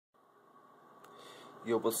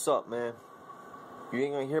Yo, what's up, man? You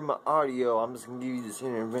ain't gonna hear my audio. I'm just gonna give you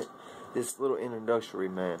this little introductory,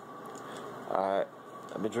 man. Alright,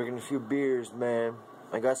 I've been drinking a few beers, man.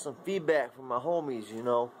 I got some feedback from my homies, you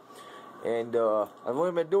know. And I've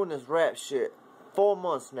only been doing this rap shit 4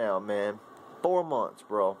 months now, man. 4 months,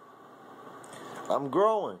 bro. I'm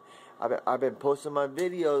growing. I've been posting my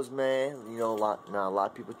videos, man. You know, a lot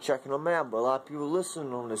of people checking them out, but a lot of people listening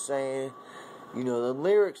to them. They're saying, you know, the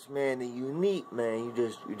lyrics, man, they're unique, man.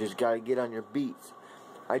 You just gotta get on your beats.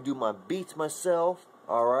 I do my beats myself,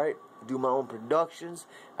 alright? I do my own productions.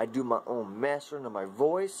 I do my own mastering of my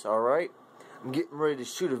voice, alright? I'm getting ready to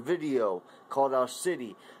shoot a video called Our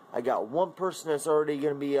City. I got one person that's already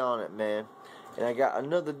gonna be on it, man. And I got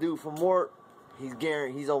another dude from work.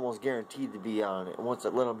 He's almost guaranteed to be on it once I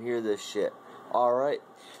let him hear this shit. Alright?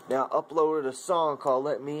 Now I uploaded a song called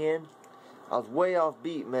Let Me In. I was way off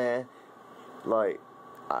beat, man. Like,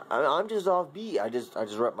 I'm just off beat. I just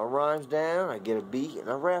write my rhymes down, I get a beat, and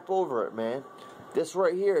I rap over it, man. This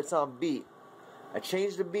right here, it's on beat. I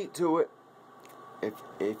changed the beat to it.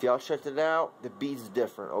 If y'all checked it out, the beat's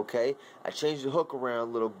different, okay? I changed the hook around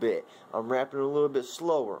a little bit. I'm rapping a little bit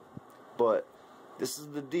slower. But this is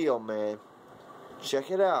the deal, man.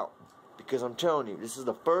 Check it out. Because I'm telling you, this is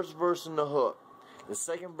the first verse in the hook. The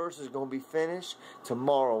second verse is going to be finished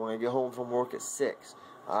tomorrow when I get home from work at 6.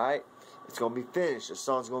 Alright? It's going to be finished. The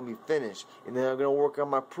song's going to be finished. And then I'm going to work on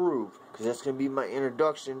my proof. Because that's going to be my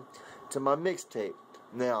introduction to my mixtape.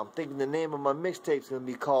 Now, I'm thinking the name of my mixtape is going to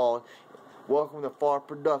be called Welcome to Far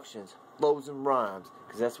Productions, Flows and Rhymes.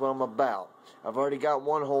 Because that's what I'm about. I've already got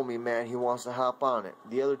one homie, man. He wants to hop on it.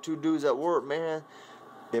 The other two dudes at work, man,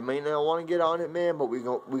 they may not want to get on it, man. But we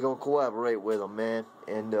gonna collaborate with them, man.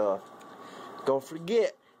 And don't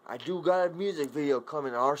forget, I do got a music video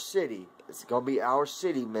coming to Our City. It's gonna be Our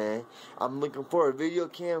City, man. I'm looking for a video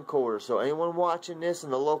camcorder. So anyone watching this in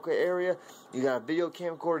the local area, you got a video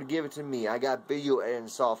camcorder, give it to me. I got video editing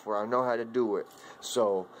software. I know how to do it.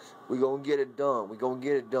 So we gonna get it done. We gonna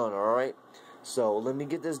get it done, alright? So let me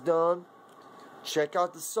get this done. Check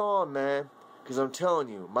out the song, man. Because I'm telling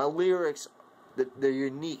you, my lyrics, they're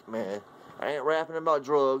unique, man. I ain't rapping about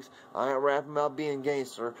drugs. I ain't rapping about being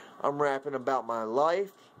gangster. I'm rapping about my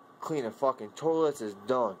life. Cleaning fucking toilets is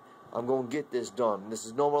done. I'm going to get this done. This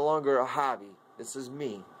is no longer a hobby. This is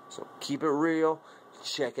me. So keep it real.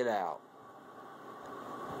 Check it out.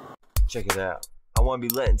 Check it out. I want to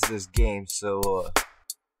be let into this game, so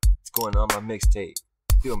it's going on my mixtape.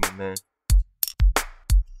 Feel me, man.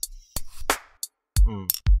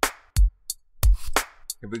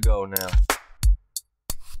 Here we go now.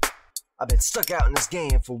 I've been stuck out in this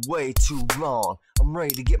game for way too long. I'm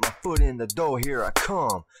ready to get my foot in the door, here I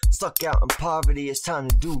come. Stuck out in poverty, it's time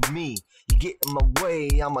to do me. You get in my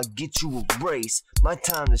way, I'ma get you a race. My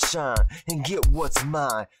time to shine and get what's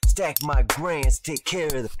mine. Stack my grands, take care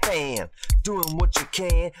of the fam. Doing what you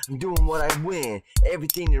can, I'm doing what I win.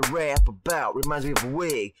 Everything you rap about reminds me of a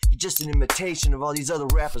wig. You're just an imitation of all these other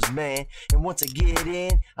rappers, man. And once I get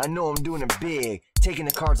in, I know I'm doing it big. Taking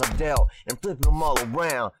the cards I've dealt and flipping them all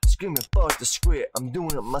around. Screaming fuck the script, I'm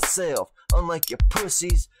doing it myself. Unlike your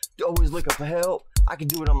pussies, they're always looking for help. I can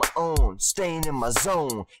do it on my own, staying in my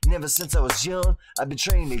zone. And ever since I was young, I've been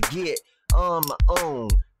trained to get on my own.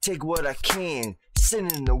 Take what I can,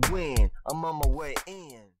 sitting in the wind, I'm on my way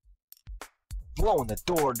in. Blowing the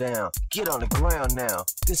door down, get on the ground now.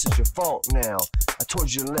 This is your fault now. I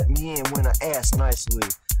told you to let me in when I asked nicely.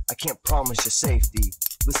 I can't promise you safety.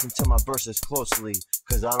 Listen to my verses closely,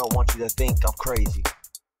 cause I don't want you to think I'm crazy.